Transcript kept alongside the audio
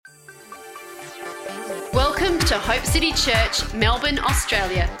Welcome to Hope City Church, Melbourne,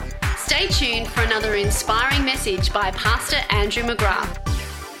 Australia. Stay tuned for another inspiring message by Pastor Andrew McGrath.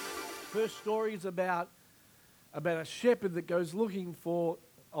 First story is about a shepherd that goes looking for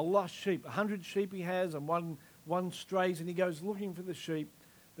a lost sheep. 100 sheep he has and one strays, and he goes looking for the sheep.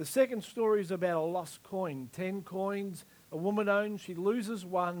 The second story is about a lost coin. 10 coins a woman owns. She loses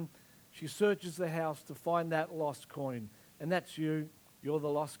one. She searches the house to find that lost coin. And that's you. You're the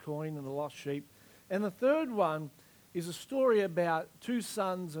lost coin and the lost sheep. And the third one is a story about two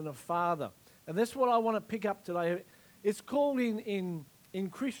sons and a father. And that's what I want to pick up today. It's called in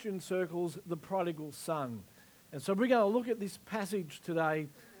Christian circles the prodigal son. And so we're going to look at this passage today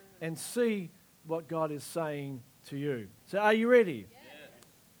and see what God is saying to you. So are you ready? Yeah.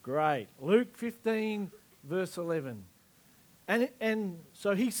 Great. Luke 15, verse 11. And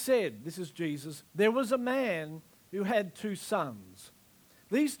so he said, this is Jesus, there was a man who had two sons.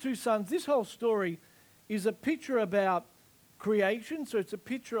 These two sons, this whole story is a picture about creation. So it's a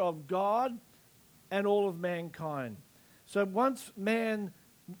picture of God and all of mankind. So once the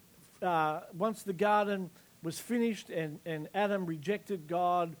garden was finished and Adam rejected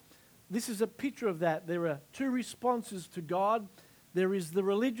God, this is a picture of that. There are two responses to God. There is the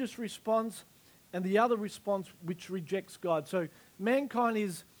religious response and the other response which rejects God. So mankind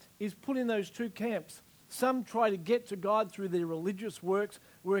is put in those two camps. Some try to get to God through their religious works,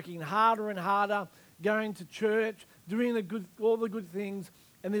 working harder and harder, going to church, doing all the good things.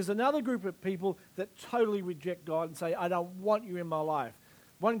 And there's another group of people that totally reject God and say, I don't want you in my life.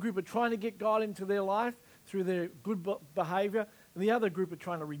 One group are trying to get God into their life through their good behavior, and the other group are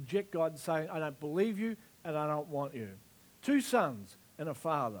trying to reject God and saying, I don't believe you and I don't want you. Two sons and a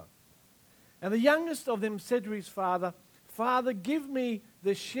father. And the youngest of them said to his father, Father, give me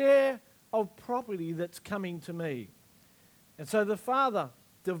the share of property that's coming to me. And so the father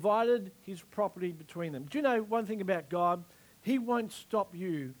divided his property between them. Do you know one thing about God? He won't stop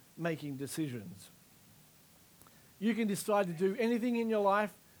you making decisions. You can decide to do anything in your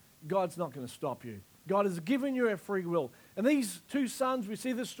life. God's not going to stop you. God has given you a free will. And these two sons, we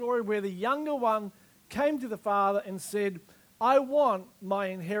see the story where the younger one came to the father and said, I want my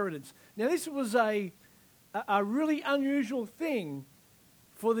inheritance. Now this was a really unusual thing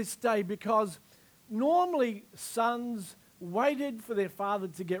for this day, because normally sons waited for their father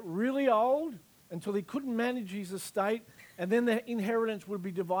to get really old until he couldn't manage his estate, and then their inheritance would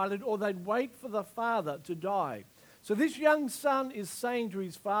be divided, or they'd wait for the father to die. So this young son is saying to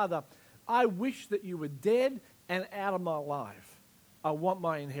his father, I wish that you were dead and out of my life. I want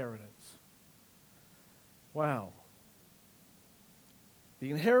my inheritance. Wow. The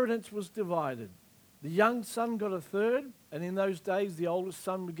inheritance was divided. The young son got a third, and in those days the oldest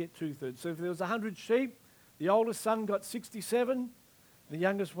son would get 2/3. So if there was 100 sheep, the oldest son got 67, the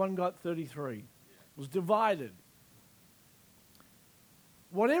youngest one got 33. It was divided.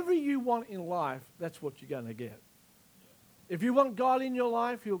 Whatever you want in life, that's what you're going to get. If you want God in your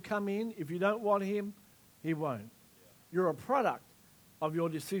life, he'll come in. If you don't want him, he won't. You're a product of your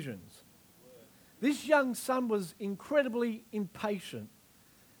decisions. This young son was incredibly impatient.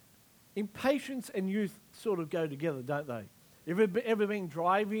 Impatience and youth sort of go together, don't they? Ever been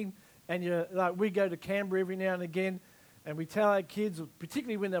driving and we go to Canberra every now and again, and we tell our kids,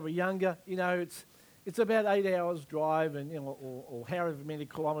 particularly when they were younger, it's about 8 hours drive and or however many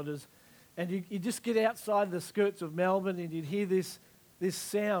kilometres, and you just get outside the skirts of Melbourne and you'd hear this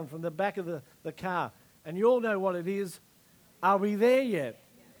sound from the back of the car, and you all know what it is. Are we there yet?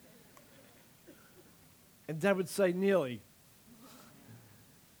 And Dad would say, nearly.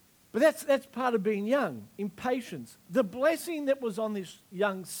 But that's part of being young, impatience. The blessing that was on this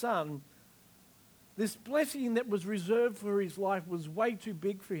young son, this blessing that was reserved for his life, was way too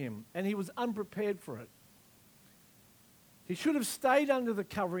big for him, and he was unprepared for it. He should have stayed under the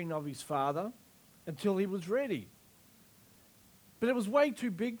covering of his father until he was ready. But it was way too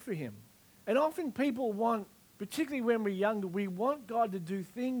big for him. And often people want, particularly when we're younger, we want God to do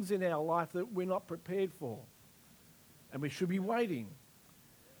things in our life that we're not prepared for. And we should be waiting.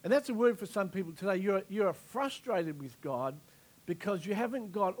 And that's a word for some people today. You're frustrated with God because you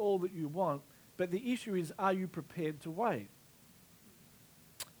haven't got all that you want, but the issue is, are you prepared to wait?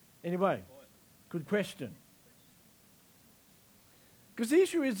 Anyway, good question. Because the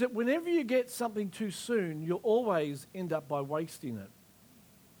issue is that whenever you get something too soon, you'll always end up by wasting it.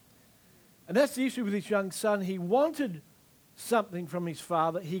 And that's the issue with this young son. He wanted something from his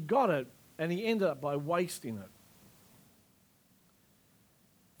father, he got it, and he ended up by wasting it.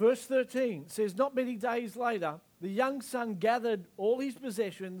 Verse 13 says, not many days later, the young son gathered all his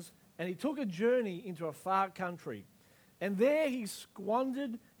possessions and he took a journey into a far country. And there he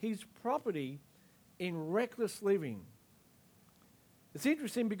squandered his property in reckless living. It's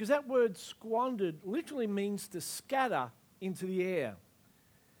interesting because that word squandered literally means to scatter into the air.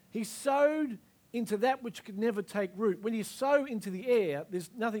 He sowed into that which could never take root. When you sow into the air,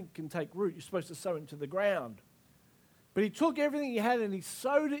 there's nothing can take root. You're supposed to sow into the ground. But he took everything he had and he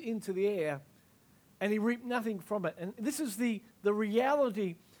sowed it into the air and he reaped nothing from it. And this is the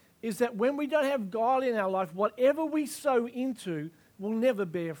reality, is that when we don't have God in our life, whatever we sow into will never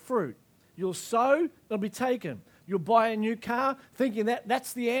bear fruit. You'll sow, it'll be taken. You'll buy a new car thinking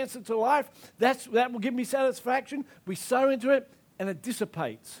that's the answer to life. That will give me satisfaction. We sow into it and it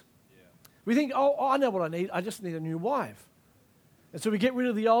dissipates. Yeah. We think, oh, I know what I need. I just need a new wife. And so we get rid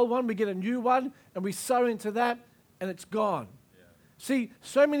of the old one, we get a new one, and we sow into that, and it's gone. Yeah. See,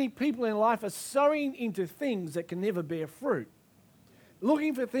 so many people in life are sowing into things that can never bear fruit,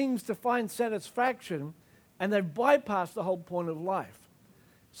 looking for things to find satisfaction, and they've bypassed the whole point of life.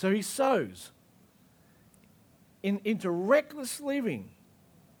 So he sows into reckless living.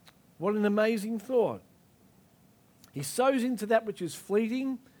 What an amazing thought. He sows into that which is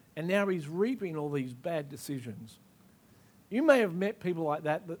fleeting, and now he's reaping all these bad decisions. You may have met people like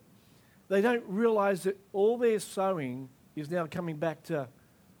that they don't realize that all their sowing is now coming back to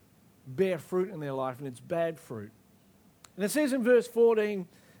bear fruit in their life, and it's bad fruit. And it says in verse 14,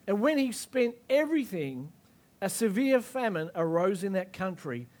 and when he spent everything, a severe famine arose in that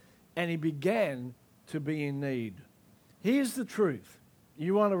country, and he began to be in need. Here's the truth.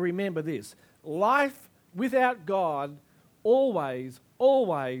 You want to remember this. Life without God always,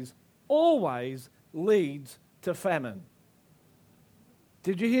 always, always leads to famine.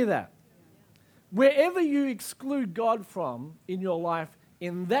 Did you hear that? Wherever you exclude God from in your life,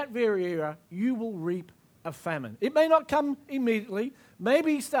 in that very area, you will reap a famine. It may not come immediately.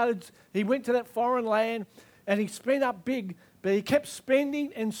 Maybe he went to that foreign land and he spent up big, but he kept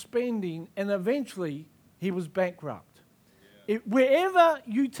spending, and eventually he was bankrupt. Yeah. Wherever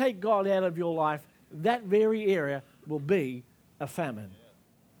you take God out of your life, that very area will be a famine. Yeah.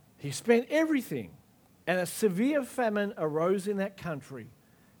 He spent everything, and a severe famine arose in that country,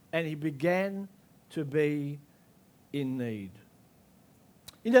 and he began to be in need.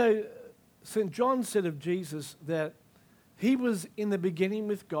 You know, St. John said of Jesus that he was in the beginning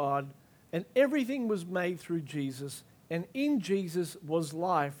with God, and everything was made through Jesus, and in Jesus was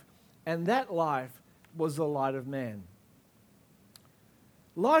life, and that life was the light of man.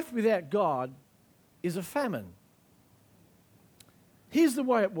 Life without God is a famine. Here's the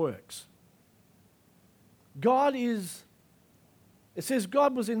way it works. It says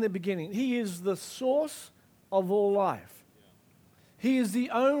God was in the beginning. He is the source of all life. He is the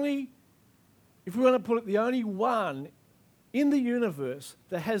only, if we want to put it, the only one in the universe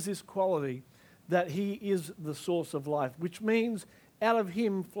that has this quality, that he is the source of life, which means out of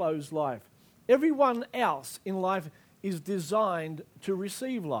him flows life. Everyone else in life is designed to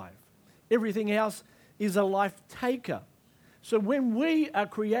receive life. Everything else is a life taker. So when we are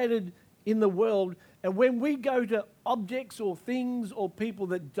created in the world, and when we go to objects or things or people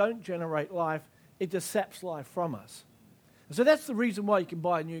that don't generate life, it just saps life from us. And so that's the reason why you can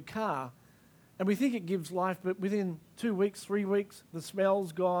buy a new car, and we think it gives life, but within 2 weeks, 3 weeks, the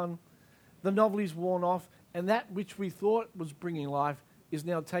smell's gone, the novelty's worn off, and that which we thought was bringing life is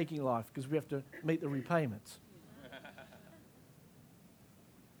now taking life because we have to meet the repayments.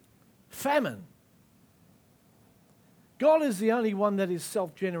 Famine. God is the only one that is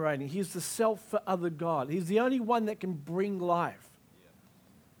self-generating. He's the self for other God. He's the only one that can bring life.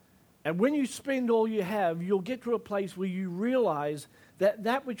 And when you spend all you have, you'll get to a place where you realize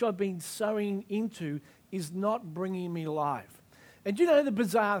that which I've been sowing into is not bringing me life. And you know the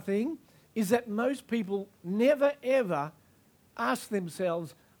bizarre thing is that most people never ever ask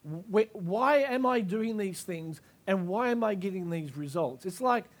themselves, why am I doing these things and why am I getting these results? It's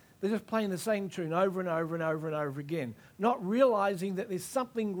like they're just playing the same tune over and over and over and over again, not realizing that there's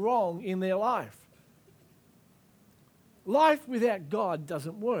something wrong in their life. Life without God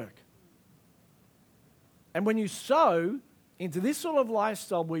doesn't work. And when you sow into this sort of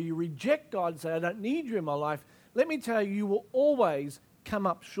lifestyle where you reject God and say, I don't need you in my life, let me tell you, you will always come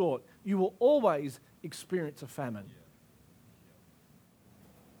up short. You will always experience a famine.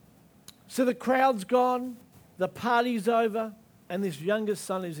 So the crowd's gone, the party's over, and this youngest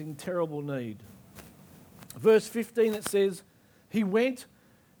son is in terrible need. Verse 15, it says, he went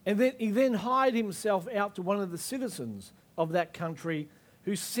and he then hired himself out to one of the citizens of that country,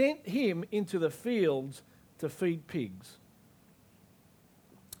 who sent him into the fields to feed pigs.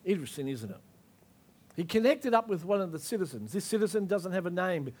 Interesting, isn't it? He connected up with one of the citizens. This citizen doesn't have a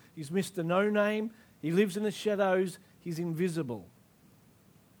name. He's Mr. No Name. He lives in the shadows. He's invisible.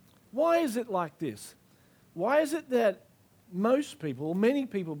 Why is it like this? Why is it that most people, many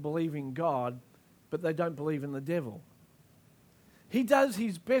people believe in God, but they don't believe in the devil? He does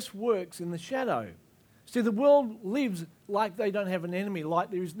his best works in the shadow. See, the world lives like they don't have an enemy,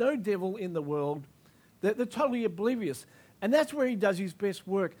 like there is no devil in the world. They're totally oblivious. And that's where he does his best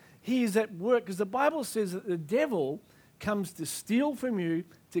work. He is at work because the Bible says that the devil comes to steal from you,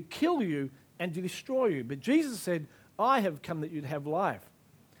 to kill you, and to destroy you. But Jesus said, I have come that you'd have life.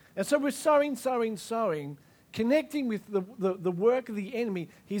 And so we're sowing, connecting with the work of the enemy.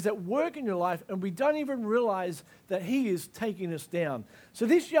 He's at work in your life, and we don't even realize that he is taking us down. So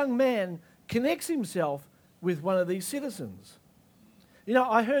this young man connects himself with one of these citizens. You know,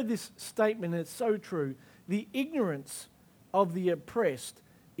 I heard this statement, and it's so true. The ignorance of the oppressed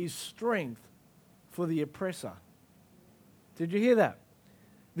is strength for the oppressor. Did you hear that?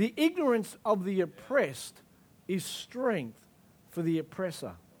 The ignorance of the oppressed is strength for the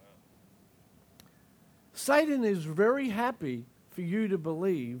oppressor. Satan is very happy for you to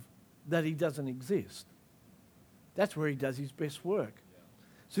believe that he doesn't exist. That's where he does his best work.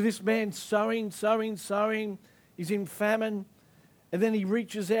 So this man's sowing. He's in famine. And then he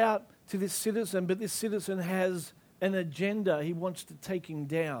reaches out to this citizen, but this citizen has an agenda. He wants to take him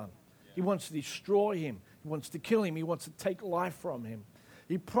down. He wants to destroy him. He wants to kill him. He wants to take life from him.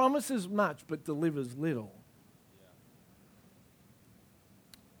 He promises much but delivers little.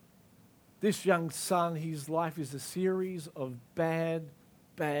 This young son, his life is a series of bad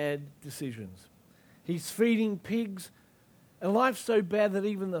decisions. He's feeding pigs, and life's so bad that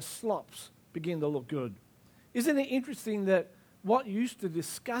even the slops begin to look good. Isn't it interesting that what used to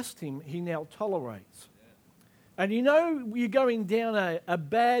disgust him, he now tolerates? And you know you're going down a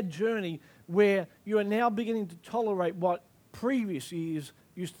bad journey where you are now beginning to tolerate what previous years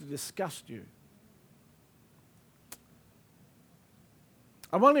used to disgust you.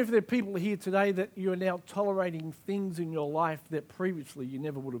 I wonder if there are people here today that you are now tolerating things in your life that previously you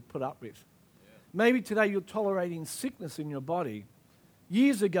never would have put up with. Yeah. Maybe today you're tolerating sickness in your body.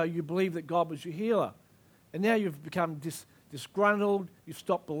 Years ago you believed that God was your healer. And now you've become disgruntled, you've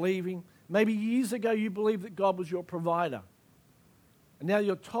stopped believing. Maybe years ago you believed that God was your provider. And now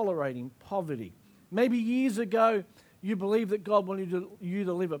you're tolerating poverty. Maybe years ago you believed that God wanted you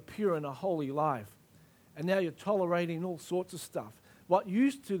to live a pure and a holy life. And now you're tolerating all sorts of stuff. What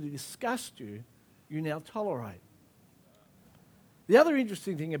used to disgust you, you now tolerate. The other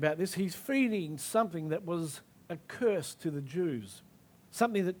interesting thing about this, he's feeding something that was a curse to the Jews,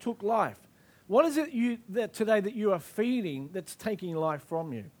 something that took life. What is it today that you are feeding that's taking life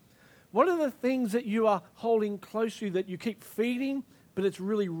from you? What are the things that you are holding close to you that you keep feeding, but it's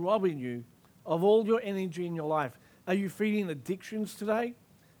really robbing you of all your energy in your life? Are you feeding addictions today?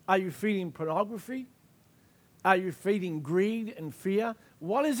 Are you feeding pornography? Are you feeding greed and fear?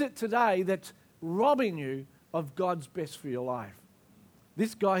 What is it today that's robbing you of God's best for your life?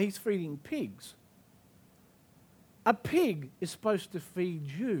 This guy, he's feeding pigs. A pig is supposed to feed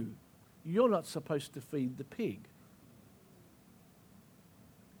you. You're not supposed to feed the pig.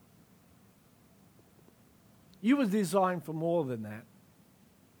 You were designed for more than that.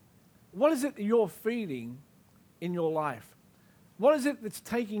 What is it that you're feeding in your life? What is it that's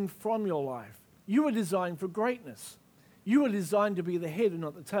taking from your life? You were designed for greatness. You were designed to be the head and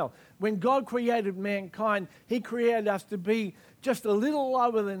not the tail. When God created mankind, he created us to be just a little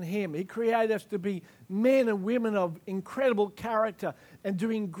lower than him. He created us to be men and women of incredible character and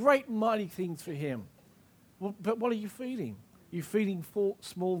doing great mighty things for him. Well, but what are you feeding? You're feeding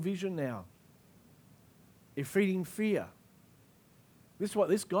small vision now. You're feeding fear. This is what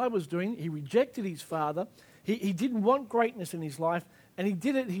this guy was doing. He rejected his father. He didn't want greatness in his life, and he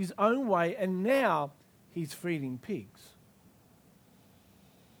did it his own way, and now he's feeding pigs.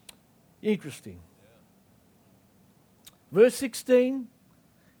 Interesting. Verse 16,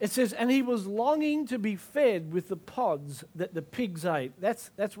 it says, and he was longing to be fed with the pods that the pigs ate.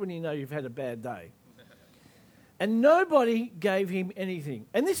 That's when you know you've had a bad day. And nobody gave him anything.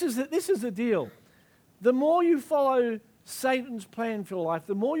 And this is the deal. The more you follow Satan's plan for your life,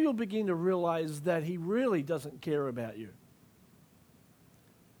 the more you'll begin to realize that he really doesn't care about you.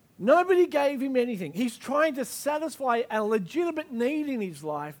 Nobody gave him anything. He's trying to satisfy a legitimate need in his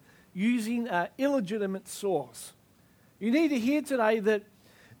life using an illegitimate source. You need to hear today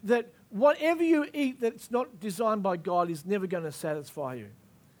that whatever you eat that's not designed by God is never going to satisfy you.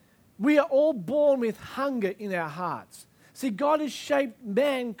 We are all born with hunger in our hearts. See, God has shaped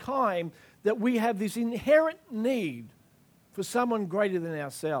mankind that we have this inherent need for someone greater than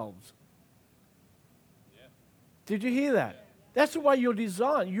ourselves. Yeah. Did you hear that? That's the way you're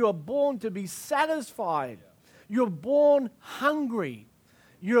designed. You are born to be satisfied. You're born hungry.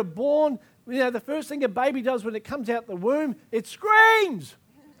 You're born, the first thing a baby does when it comes out the womb, it screams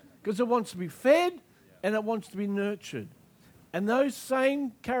because it wants to be fed and it wants to be nurtured. And those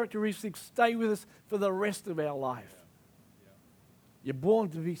same characteristics stay with us for the rest of our life. You're born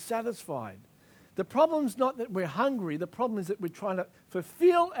to be satisfied. The problem's not that we're hungry. The problem is that we're trying to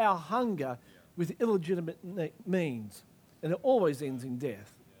fulfill our hunger with illegitimate means. And it always ends in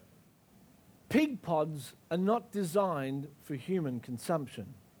death. Pig pods are not designed for human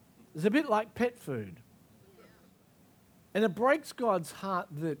consumption. It's a bit like pet food. And it breaks God's heart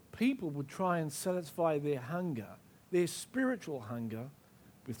that people would try and satisfy their hunger, their spiritual hunger,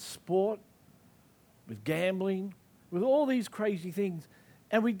 with sport, with gambling, with all these crazy things.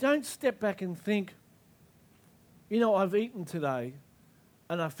 And we don't step back and think, I've eaten today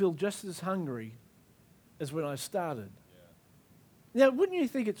and I feel just as hungry as when I started. Yeah. Now, wouldn't you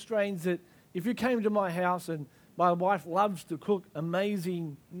think it's strange that if you came to my house and my wife loves to cook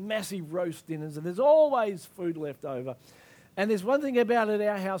amazing, massive roast dinners and there's always food left over. And there's one thing about it at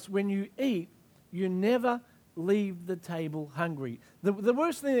our house, when you eat, you never leave the table hungry. The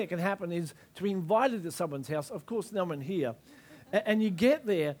worst thing that can happen is to be invited to someone's house, of course no one here, and you get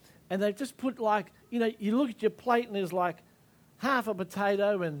there and they've just put you look at your plate and there's like half a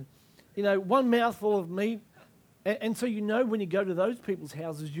potato and, one mouthful of meat. And so when you go to those people's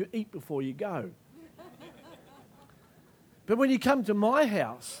houses, you eat before you go. But when you come to my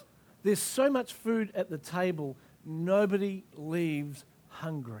house, there's so much food at the table, nobody leaves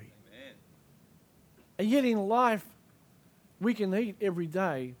hungry. Amen. And yet in life, we can eat every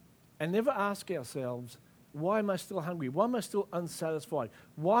day and never ask ourselves, why am I still hungry? Why am I still unsatisfied?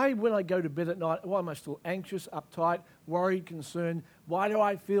 Why, when I go to bed at night, why am I still anxious, uptight, worried, concerned? Why do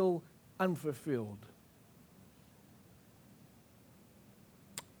I feel unfulfilled?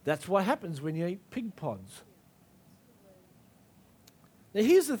 That's what happens when you eat pig pods. Now,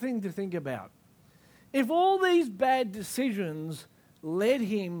 here's the thing to think about. If all these bad decisions led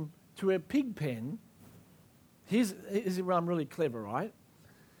him to a pig pen, here's where I'm really clever, right?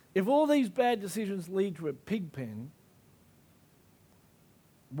 If all these bad decisions lead to a pig pen,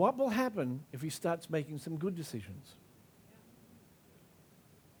 what will happen if he starts making some good decisions?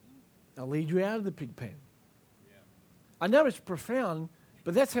 They'll lead you out of the pig pen. Yeah. I know it's profound,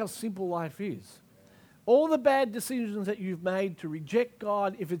 but that's how simple life is. All the bad decisions that you've made to reject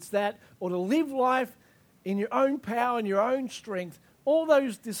God, if it's that, or to live life in your own power and your own strength, all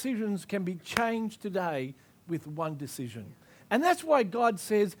those decisions can be changed today with one decision. And that's why God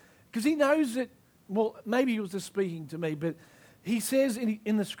says, because he knows that, maybe he was just speaking to me, but he says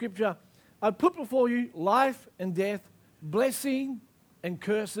in the scripture, I put before you life and death, blessing and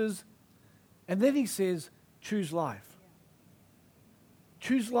curses. And then he says, choose life.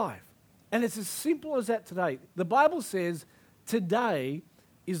 Choose life. And it's as simple as that today. The Bible says today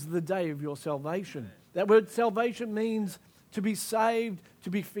is the day of your salvation. That word salvation means to be saved, to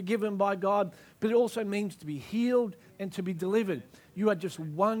be forgiven by God, but it also means to be healed and to be delivered. You are just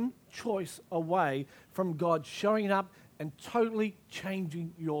one choice away from God showing up and totally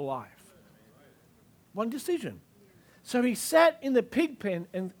changing your life. One decision. So he sat in the pig pen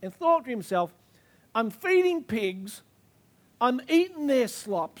and thought to himself, I'm feeding pigs, I'm eating their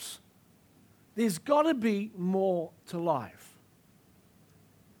slops, there's got to be more to life.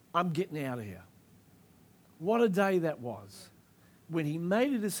 I'm getting out of here. What a day that was. When he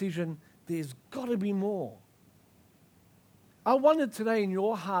made a decision, there's got to be more. I wonder today in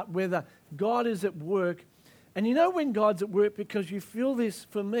your heart whether God is at work. And you know when God's at work, because you feel this,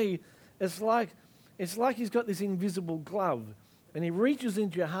 for me, it's like he's got this invisible glove. And he reaches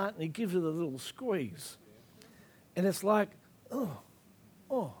into your heart and he gives it a little squeeze. And it's like, oh,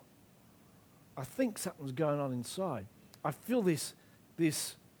 I think something's going on inside. I feel this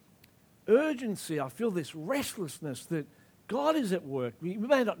urgency. I feel this restlessness that God is at work. You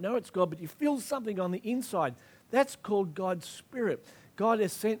may not know it's God, but you feel something on the inside. That's called God's Spirit. God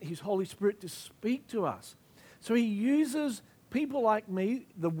has sent his Holy Spirit to speak to us. So he uses people like me,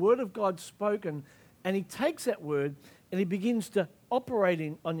 the word of God spoken, and he takes that word and he begins to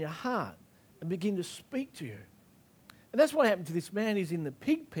operate on your heart and begin to speak to you. And that's what happened to this man. He's in the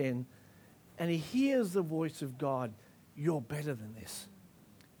pig pen and he hears the voice of God. You're better than this.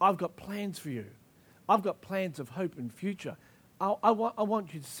 I've got plans for you. I've got plans of hope and future. I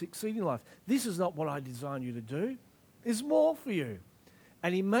want you to succeed in life. This is not what I designed you to do. There's more for you.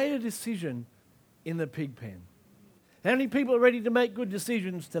 And he made a decision in the pig pen. How many people are ready to make good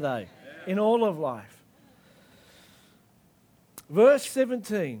decisions today in all of life? Verse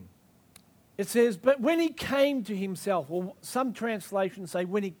 17, it says, but when he came to himself, or some translations say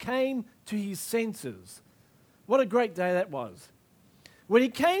when he came to his senses. What a great day that was. When he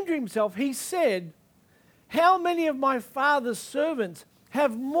came to himself, he said, how many of my father's servants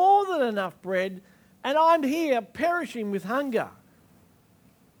have more than enough bread, and I'm here perishing with hunger?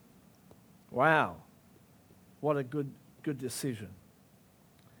 Wow. What a good decision.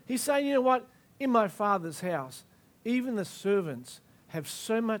 He's saying, you know what? In my father's house, even the servants have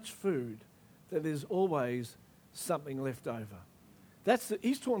so much food that there's always something left over.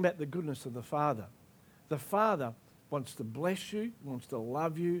 He's talking about the goodness of the Father. The Father wants to bless you, wants to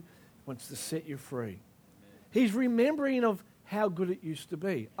love you, wants to set you free. He's remembering of how good it used to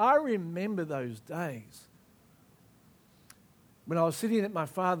be. I remember those days when I was sitting at my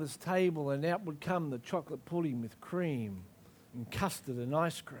father's table and out would come the chocolate pudding with cream and custard and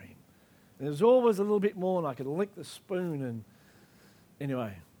ice cream. And there was always a little bit more and I could lick the spoon. And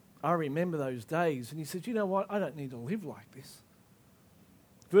anyway, I remember those days. And he said, you know what? I don't need to live like this.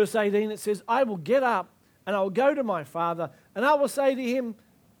 Verse 18, it says, I will get up and I will go to my father and I will say to him,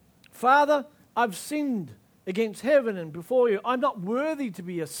 Father, I've sinned against heaven and before you. I'm not worthy to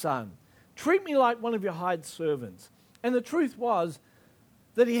be a son. Treat me like one of your hired servants. And the truth was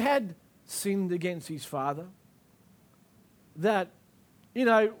that he had sinned against his father. That, you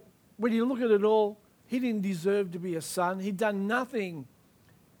know, when you look at it all, he didn't deserve to be a son. He'd done nothing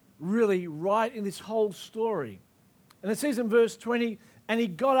really right in this whole story. And it says in verse 20, and he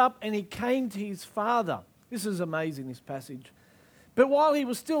got up and he came to his father. This is amazing, this passage. But while he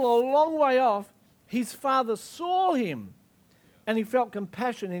was still a long way off, his father saw him and he felt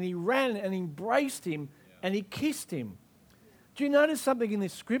compassion and he ran and embraced him and he kissed him. Do you notice something in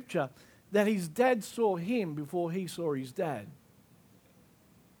this scripture? That his dad saw him before he saw his dad.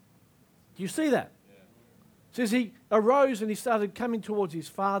 Do you see that? It says he arose and he started coming towards his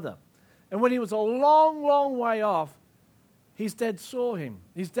father. And when he was a long, long way off, his dad saw him.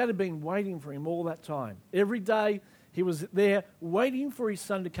 His dad had been waiting for him all that time. Every day he was there waiting for his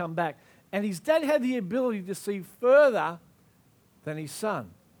son to come back. And his dad had the ability to see further than his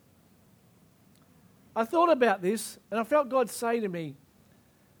son. I thought about this and I felt God say to me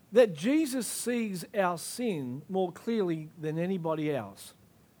that Jesus sees our sin more clearly than anybody else,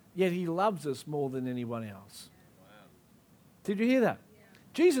 yet he loves us more than anyone else. Wow. Did you hear that? Yeah.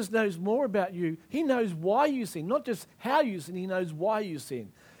 Jesus knows more about you. He knows why you sin, not just how you sin, he knows why you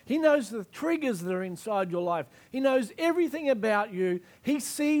sin. He knows the triggers that are inside your life. He knows everything about you. He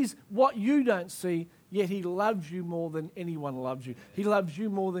sees what you don't see, yet he loves you more than anyone loves you. He loves you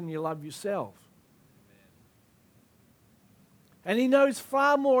more than you love yourself. And he knows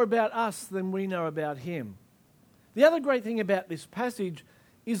far more about us than we know about him. The other great thing about this passage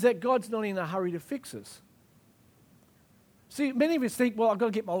is that God's not in a hurry to fix us. See, many of us think, well, I've got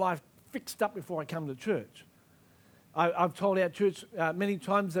to get my life fixed up before I come to church. I've told our church many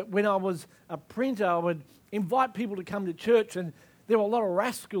times that when I was a printer, I would invite people to come to church, and there were a lot of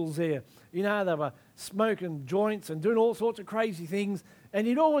rascals there. You know, they were smoking joints and doing all sorts of crazy things. And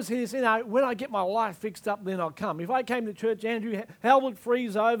you'd always hear this, you know, when I get my life fixed up, then I'll come. If I came to church, Andrew, hell would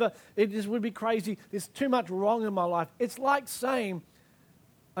freeze over. It just would be crazy. There's too much wrong in my life. It's like saying,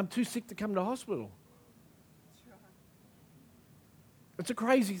 I'm too sick to come to hospital. It's a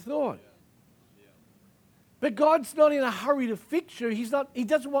crazy thought. But God's not in a hurry to fix you. He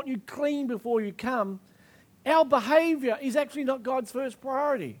doesn't want you clean before you come. Our behavior is actually not God's first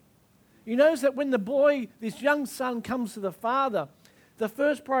priority. You notice that when this young son comes to the father, the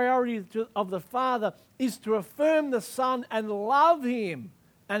first priority of the father is to affirm the son and love him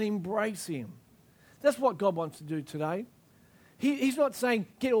and embrace him. That's what God wants to do today. He's not saying,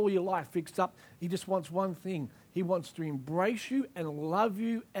 get all your life fixed up. He just wants one thing. He wants to embrace you and love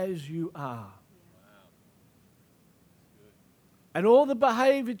you as you are. And all the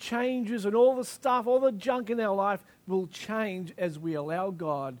behavior changes and all the stuff, all the junk in our life will change as we allow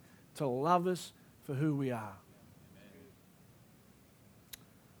God to love us for who we are.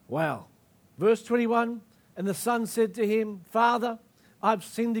 Wow. Verse 21, and the son said to him, Father, I've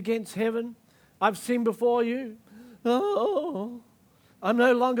sinned against heaven. I've sinned before you. Oh, I'm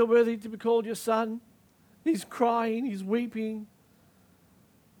no longer worthy to be called your son. He's crying, he's weeping.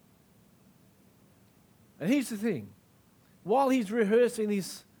 And here's the thing. While he's rehearsing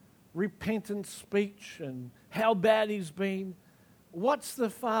his repentant speech and how bad he's been, what's the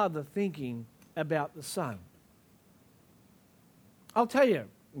father thinking about the son? I'll tell you,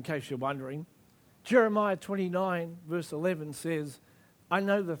 in case you're wondering. Jeremiah 29, verse 11 says, I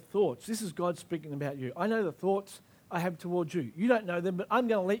know the thoughts. This is God speaking about you. I know the thoughts I have towards you. You don't know them, but I'm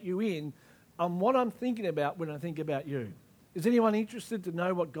going to let you in on what I'm thinking about when I think about you. Is anyone interested to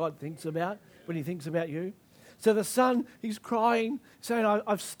know what God thinks about when he thinks about you? So the son, he's crying, saying,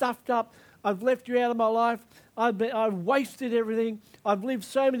 I've stuffed up. I've left you out of my life. I've wasted everything. I've lived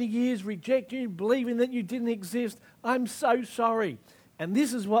so many years rejecting you, believing that you didn't exist. I'm so sorry. And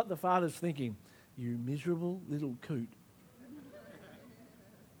this is what the Father's thinking. You miserable little coot.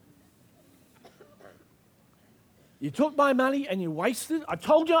 You took my money and you wasted it. I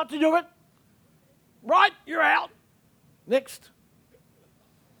told you not to do it. Right, you're out. Next.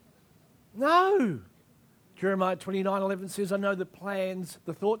 No. Jeremiah 29:11 says, I know the plans,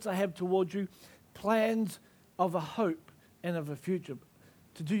 the thoughts I have towards you, plans of a hope and of a future,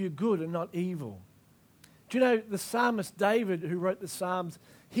 to do you good and not evil. Do you know the psalmist David, who wrote the Psalms,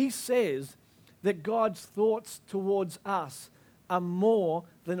 he says that God's thoughts towards us are more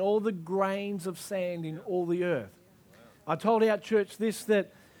than all the grains of sand in all the earth. I told our church this,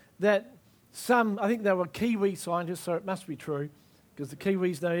 that some, I think they were Kiwi scientists, so it must be true, because the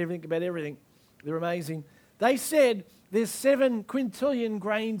Kiwis know everything about everything. They're amazing. They said there's 7 quintillion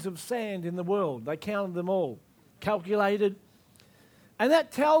grains of sand in the world. They counted them all, calculated. And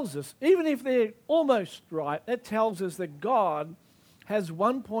that tells us, even if they're almost right, that tells us that God has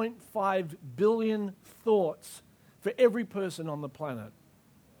 1.5 billion thoughts for every person on the planet.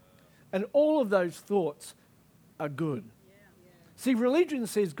 And all of those thoughts are good. See, religion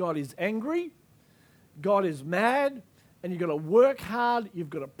says God is angry, God is mad, and you've got to work hard, you've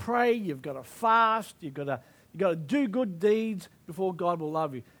got to pray, you've got to fast, you've got to do good deeds before God will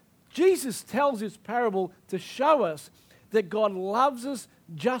love you. Jesus tells this parable to show us that God loves us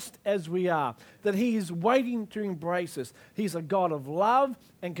just as we are, that he is waiting to embrace us. He's a God of love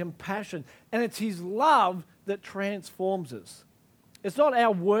and compassion, and it's his love that transforms us. It's not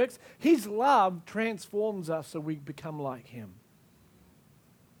our works. His love transforms us so we become like him.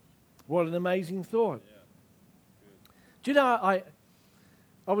 What an amazing thought. Yeah. Do you know,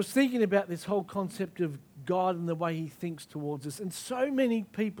 I was thinking about this whole concept of God and the way he thinks towards us, and so many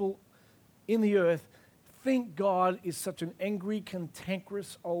people in the earth think God is such an angry,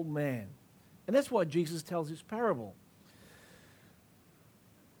 cantankerous old man. And that's why Jesus tells this parable.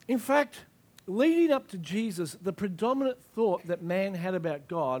 In fact, leading up to Jesus, the predominant thought that man had about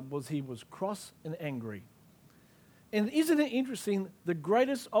God was he was cross and angry. And isn't it interesting, the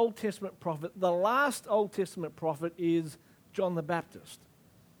greatest Old Testament prophet, the last Old Testament prophet is John the Baptist.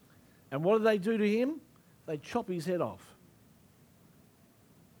 And what do they do to him? They chop his head off.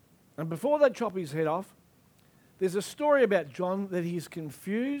 And before they chop his head off, there's a story about John that he's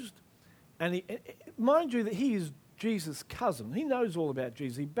confused. And mind you that he is Jesus' cousin. He knows all about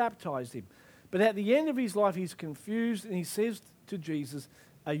Jesus. He baptized him. But at the end of his life, he's confused and he says to Jesus,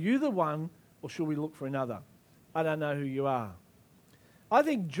 are you the one or shall we look for another? I don't know who you are. I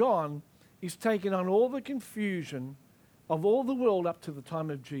think John is taking on all the confusion of all the world up to the time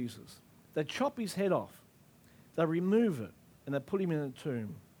of Jesus. They chop his head off. They remove it and they put him in a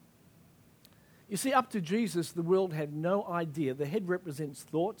tomb. You see, up to Jesus, the world had no idea. The head represents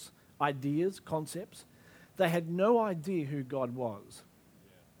thoughts, ideas, concepts. They had no idea who God was.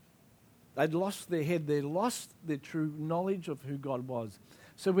 They'd lost their head. They lost their true knowledge of who God was.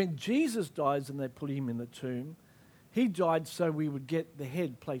 So when Jesus dies and they put him in the tomb, he died so we would get the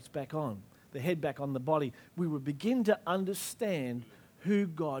head placed back on, the head back on the body. We would begin to understand who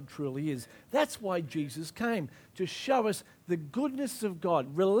God truly is. That's why Jesus came, to show us the goodness of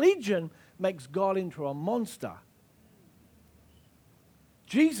God. Religion makes God into a monster.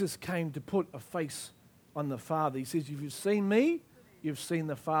 Jesus came to put a face on the Father. He says, if you've seen me, you've seen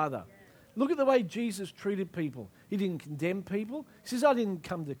the Father. Look at the way Jesus treated people. He didn't condemn people. He says, I didn't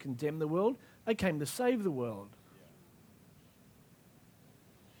come to condemn the world. I came to save the world.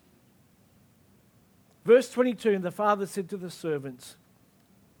 Verse 22, and the Father said to the servants,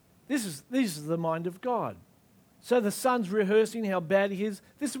 this is the mind of God. So the son's rehearsing how bad he is.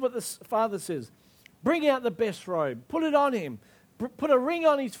 This is what the Father says. Bring out the best robe. Put it on him. Put a ring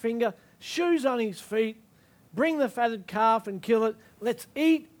on his finger, shoes on his feet. Bring the fatted calf and kill it. Let's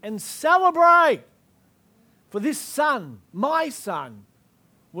eat and celebrate. For this son, my son,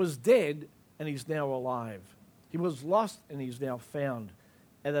 was dead and he's now alive. He was lost and he's now found.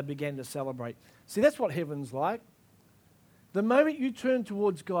 And they began to celebrate. See, that's what heaven's like. The moment you turn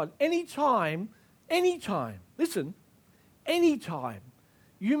towards God, anytime, listen, anytime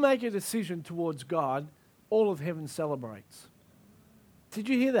you make a decision towards God, all of heaven celebrates. Did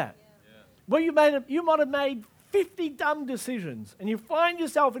you hear that? Yeah. Well, you might have made 50 dumb decisions and you find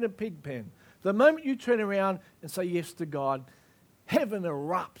yourself in a pig pen. The moment you turn around and say yes to God, heaven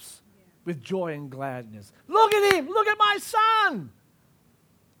erupts with joy and gladness. Look at him! Look at my son!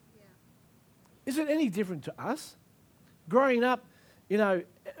 Yeah. Is it any different to us? Growing up,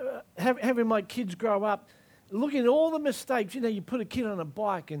 having my kids grow up, looking at all the mistakes. You know, you put a kid on a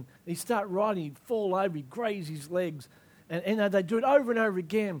bike and he start riding, he'd fall over, he'd graze his legs. And they do it over and over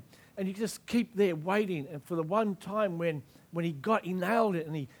again. And you just keep there waiting. And for the one time when he nailed it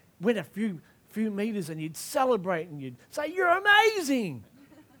and he went a few meters and you'd celebrate and you'd say, "You're amazing."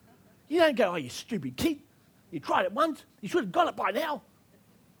 You don't go, "Oh, you stupid kid. You tried it once. You should have got it by now."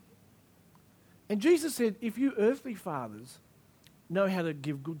 And Jesus said, if you earthly fathers know how to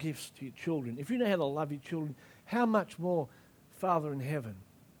give good gifts to your children, if you know how to love your children, how much more Father in heaven,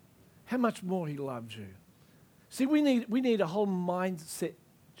 how much more he loves you. See, we need a whole mindset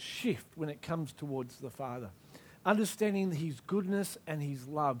shift when it comes towards the Father, understanding his goodness and his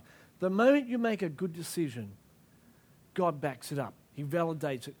love. The moment you make a good decision, God backs it up. He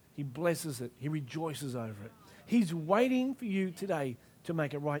validates it. He blesses it. He rejoices over it. He's waiting for you today to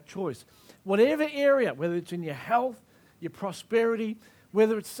make a right choice. Whatever area, whether it's in your health, your prosperity,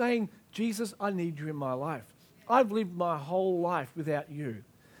 whether it's saying, "Jesus, I need you in my life. I've lived my whole life without you.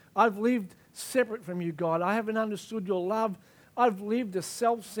 I've lived separate from you, God. I haven't understood your love. I've lived a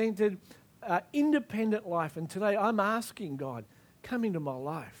self-centered, independent life. And today I'm asking God, come into my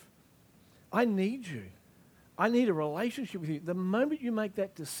life. I need you. I need a relationship with you." The moment you make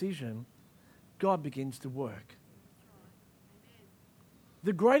that decision, God begins to work.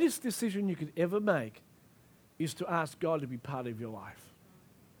 The greatest decision you could ever make is to ask God to be part of your life.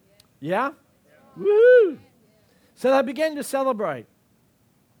 Yeah? Woo! So they began to celebrate.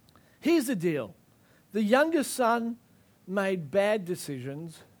 Here's the deal. The younger son made bad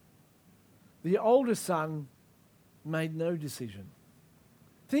decisions. The older son made no decision.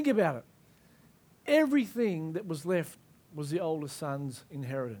 Think about it. Everything that was left was the older son's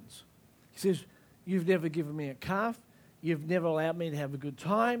inheritance. He says, "You've never given me a calf. You've never allowed me to have a good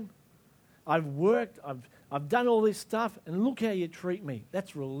time. I've worked. I've done all this stuff, and look how you treat me."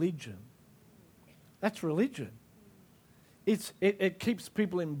 That's religion. That's religion. It keeps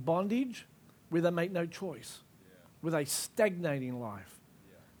people in bondage where they make no choice, with a stagnating life.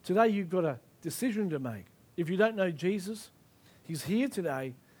 Today you've got a decision to make. If you don't know Jesus, he's here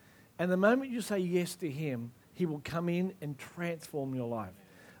today, and the moment you say yes to him, he will come in and transform your life.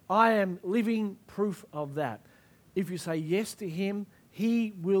 I am living proof of that. If you say yes to him,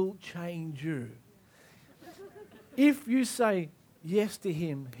 he will change you. If you say yes to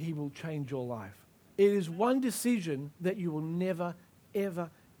him, he will change your life. It is one decision that you will never,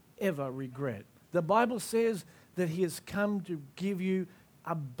 ever, ever regret. The Bible says that he has come to give you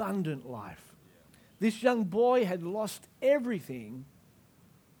abundant life. This young boy had lost everything,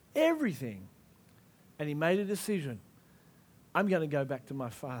 and he made a decision. I'm going to go back to my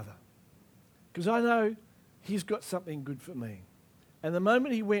father because I know he's got something good for me. And the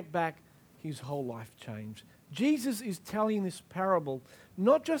moment he went back, his whole life changed. Jesus is telling this parable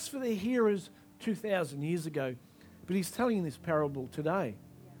not just for the hearers 2,000 years ago, but he's telling this parable today.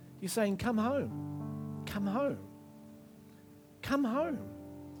 He's saying, come home. Come home. Come home.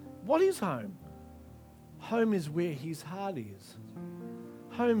 What is home? Home is where his heart is.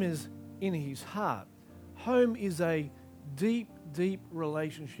 Home is in his heart. Home is a deep, deep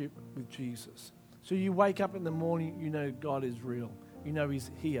relationship with Jesus. So you wake up in the morning, you know God is real. You know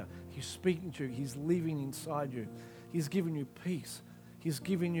he's here. He's speaking to you. He's living inside you. He's given you peace. He's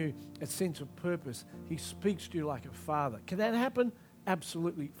given you a sense of purpose. He speaks to you like a father. Can that happen?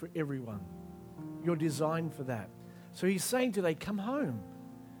 Absolutely, for everyone. You're designed for that. So he's saying today, come home.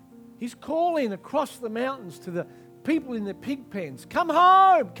 He's calling across the mountains to the people in the pig pens. Come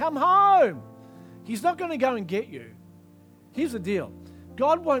home, come home. He's not going to go and get you. Here's the deal.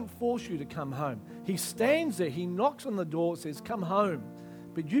 God won't force you to come home. He stands there, he knocks on the door, says, come home.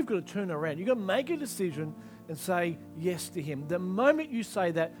 But you've got to turn around. You've got to make a decision and say yes to him. The moment you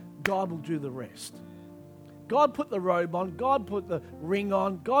say that, God will do the rest. God put the robe on, God put the ring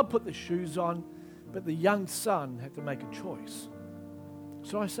on, God put the shoes on, but the young son had to make a choice.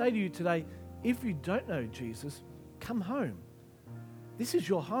 So I say to you today, if you don't know Jesus, come home. This is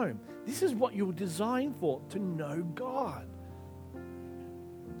your home. This is what you were designed for, to know God.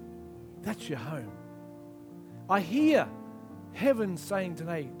 That's your home. I hear heaven saying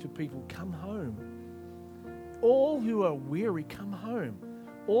today to people, come home. All who are weary, come home.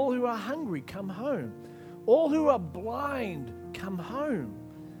 All who are hungry, come home. All who are blind, come home.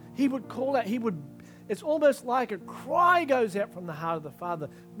 He would call out, it's almost like a cry goes out from the heart of the Father.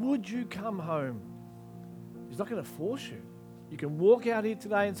 Would you come home? He's not going to force you. You can walk out here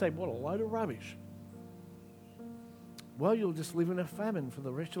today and say, what a load of rubbish. Well, you'll just live in a famine for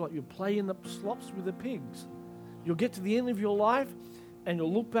the rest of your life. You'll play in the slops with the pigs. You'll get to the end of your life and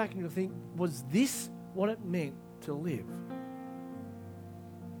you'll look back and you'll think, was this what it meant to live?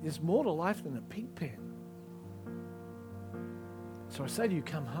 There's more to life than a pig pen. So I say to you,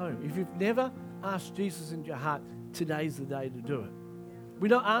 come home. If you've never asked Jesus into your heart, today's the day to do it. We're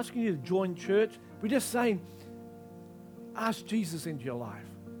not asking you to join church. We're just saying, ask Jesus into your life.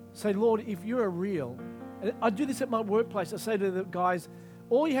 Say, Lord, if you are real, and I do this at my workplace. I say to the guys,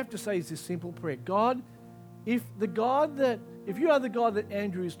 all you have to say is this simple prayer. God, if you are the God that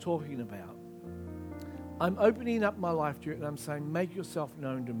Andrew is talking about, I'm opening up my life to you and I'm saying, make yourself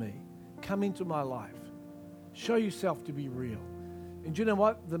known to me. Come into my life. Show yourself to be real. And do you know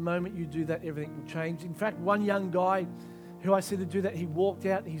what? The moment you do that, everything will change. In fact, one young guy who I said to do that, he walked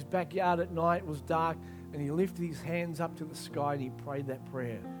out in his backyard at night, it was dark, and he lifted his hands up to the sky and he prayed that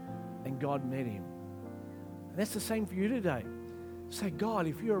prayer. And God met him. And that's the same for you today. Say, God,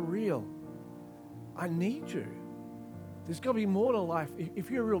 if you're real, I need you. There's got to be more to life. If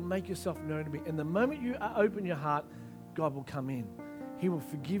you're real, make yourself known to me. And the moment you open your heart, God will come in. He will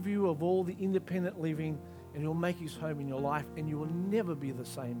forgive you of all the independent living, and He'll make His home in your life, and you will never be the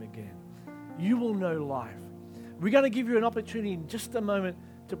same again. You will know life. We're going to give you an opportunity in just a moment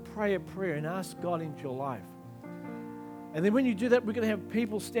to pray a prayer and ask God into your life. And then when you do that, we're going to have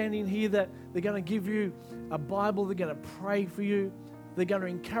people standing here that they're going to give you a Bible. They're going to pray for you. They're going to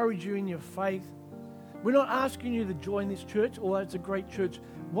encourage you in your faith. We're not asking you to join this church, although it's a great church.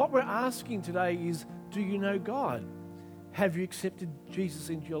 What we're asking today is, do you know God? Have you accepted Jesus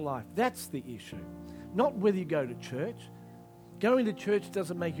into your life? That's the issue. Not whether you go to church. Going to church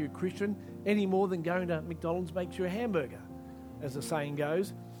doesn't make you a Christian any more than going to McDonald's makes you a hamburger, as the saying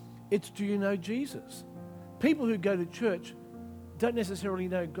goes. It's, do you know Jesus? People who go to church don't necessarily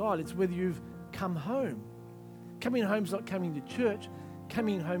know God. It's whether you've come home. Coming home is not coming to church.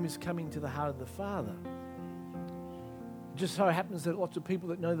 Coming home is coming to the heart of the Father. It just so happens that lots of people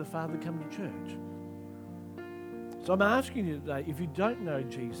that know the Father come to church. So I'm asking you today, if you don't know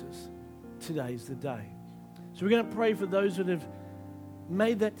Jesus, today's the day. So we're going to pray for those that have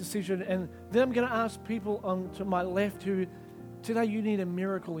made that decision. And then I'm going to ask people on to my left who, today you need a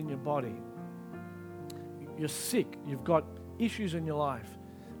miracle in your body. You're sick. You've got issues in your life.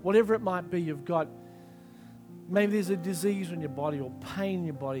 Whatever it might be, you've got, maybe there's a disease in your body or pain in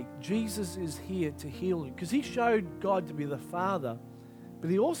your body. Jesus is here to heal you because He showed God to be the Father, but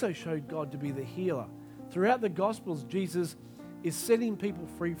He also showed God to be the healer. Throughout the Gospels, Jesus is setting people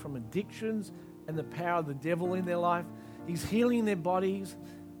free from addictions and the power of the devil in their life. He's healing their bodies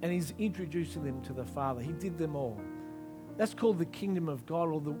and He's introducing them to the Father. He did them all. That's called the kingdom of God,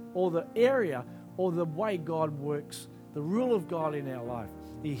 or the area or the way God works, the rule of God in our life.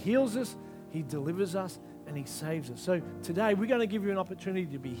 He heals us, He delivers us, and He saves us. So today we're going to give you an opportunity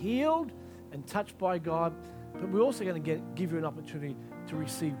to be healed and touched by God, but we're also going to give you an opportunity to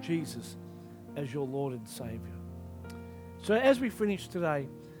receive Jesus as your Lord and Savior. So as we finish today,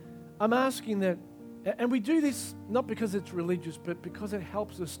 I'm asking that, and we do this not because it's religious, but because it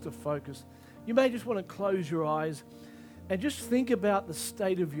helps us to focus. You may just want to close your eyes and just think about the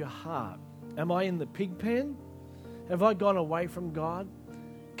state of your heart. Am I in the pig pen? Have I gone away from God?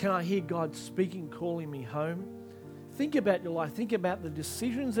 Can I hear God speaking, calling me home? Think about your life. Think about the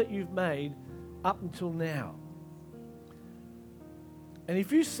decisions that you've made up until now. And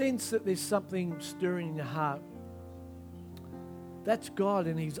if you sense that there's something stirring in your heart, that's God,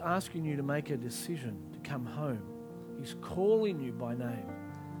 and He's asking you to make a decision to come home. He's calling you by name.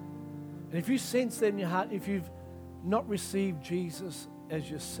 And if you sense that in your heart, if you've not received Jesus as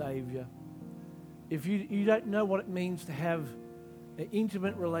your Savior, if you don't know what it means to have an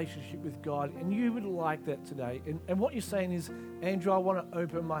intimate relationship with God, and you would like that today, and what you're saying is, Andrew, I want to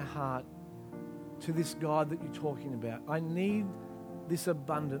open my heart to this God that you're talking about. I need this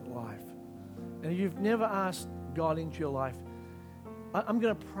abundant life. And if you've never asked God into your life, I'm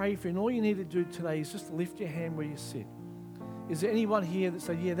going to pray for you. And all you need to do today is just lift your hand where you sit. Is there anyone here that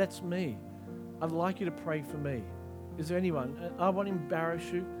said, yeah, that's me? I'd like you to pray for me. Is there anyone? I won't embarrass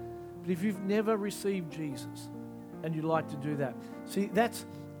you. But if you've never received Jesus and you'd like to do that, see, that's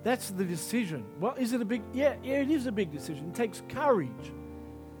the decision. Well, is it a big, yeah, it is a big decision. It takes courage.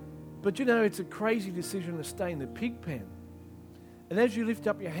 But you know, it's a crazy decision to stay in the pig pen. And as you lift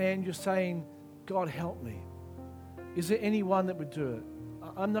up your hand, you're saying, God, help me. Is there anyone that would do it?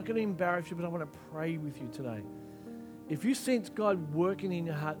 I'm not going to embarrass you, but I want to pray with you today. If you sense God working in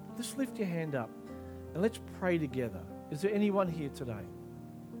your heart, just lift your hand up and let's pray together. Is there anyone here today?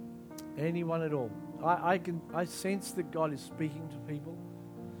 Anyone at all? I sense that God is speaking to people.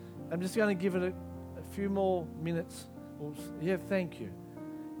 I'm just going to give it a few more minutes. Yeah, thank you.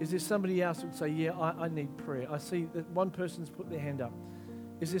 Is there somebody else who would say, yeah, I need prayer? I see that one person's put their hand up.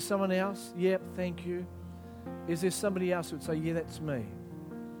 Is there someone else? Yeah, thank you. Is there somebody else who would say, yeah, that's me?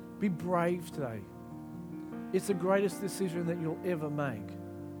 Be brave today. It's the greatest decision that you'll ever make.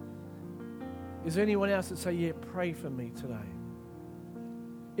 Is there anyone else that say, yeah, pray for me today?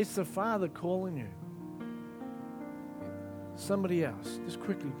 It's the Father calling you. Somebody else, just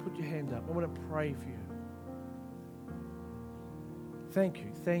quickly put your hand up. I want to pray for you. Thank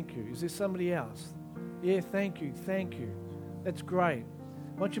you, thank you. Is there somebody else? Yeah, thank you, thank you. That's great.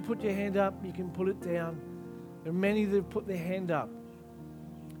 Once you put your hand up, you can put it down. There are many that have put their hand up.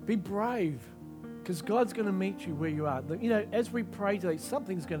 Be brave, because God's going to meet you where you are. You know, as we pray today,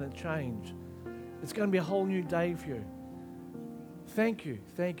 something's going to change. It's going to be a whole new day for you. Thank you,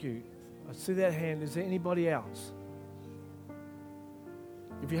 thank you. I see that hand. Is there anybody else?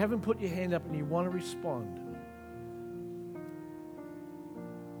 If you haven't put your hand up and you want to respond,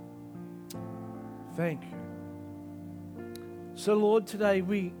 thank you. So, Lord, today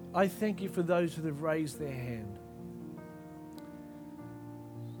I thank you for those that have raised their hand.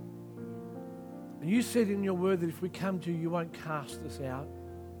 And you said in your word that if we come to you, you won't cast us out.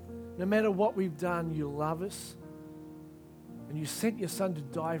 No matter what we've done, you love us. And you sent your Son to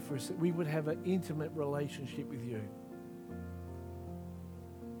die for us that we would have an intimate relationship with you.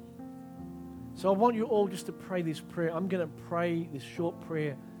 So I want you all just to pray this prayer. I'm going to pray this short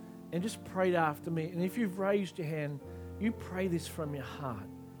prayer and just pray it after me. And if you've raised your hand, you pray this from your heart.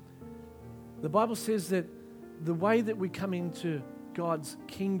 The Bible says that the way that we come into God's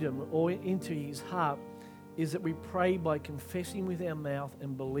kingdom or into his heart is that we pray by confessing with our mouth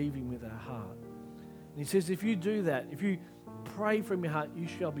and believing with our heart. And he says if you do that, if you pray from your heart, you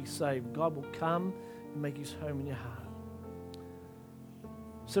shall be saved. God will come and make his home in your heart.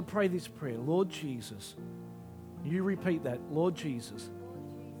 So pray this prayer. Lord Jesus, you repeat that. Lord Jesus,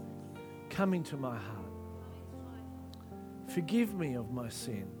 come into my heart. Forgive me of my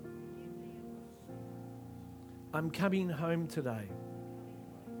sin. I'm coming home today.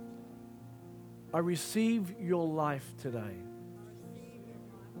 I receive your life today.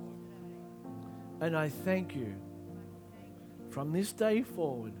 And I thank you. From this day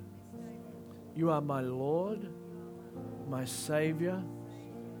forward, you are my Lord, my Savior,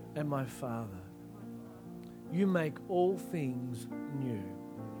 and my Father. You make all things new.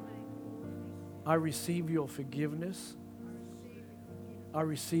 I receive your forgiveness. I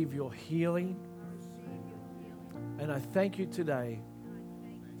receive your healing. And I thank you today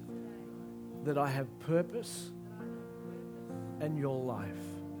that I have purpose and your life.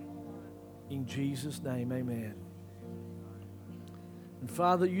 In Jesus' name, amen. And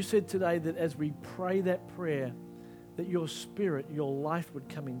Father, you said today that as we pray that prayer, that your spirit, your life would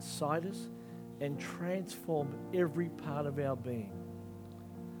come inside us and transform every part of our being.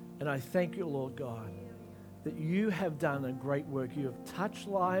 And I thank you, Lord God, that you have done a great work. You have touched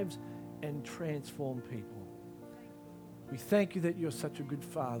lives and transformed people. We thank you that you're such a good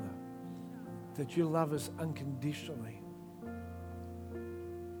Father, that you love us unconditionally.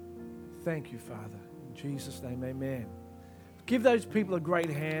 Thank you, Father. In Jesus' name, amen. Give those people a great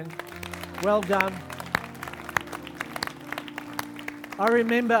hand. Well done. I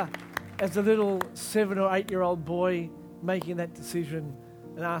remember as a little 7 or 8-year-old boy making that decision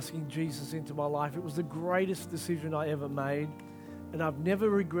and asking Jesus into my life. It was the greatest decision I ever made, and I've never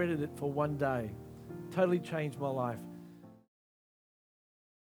regretted it for one day. Totally changed my life.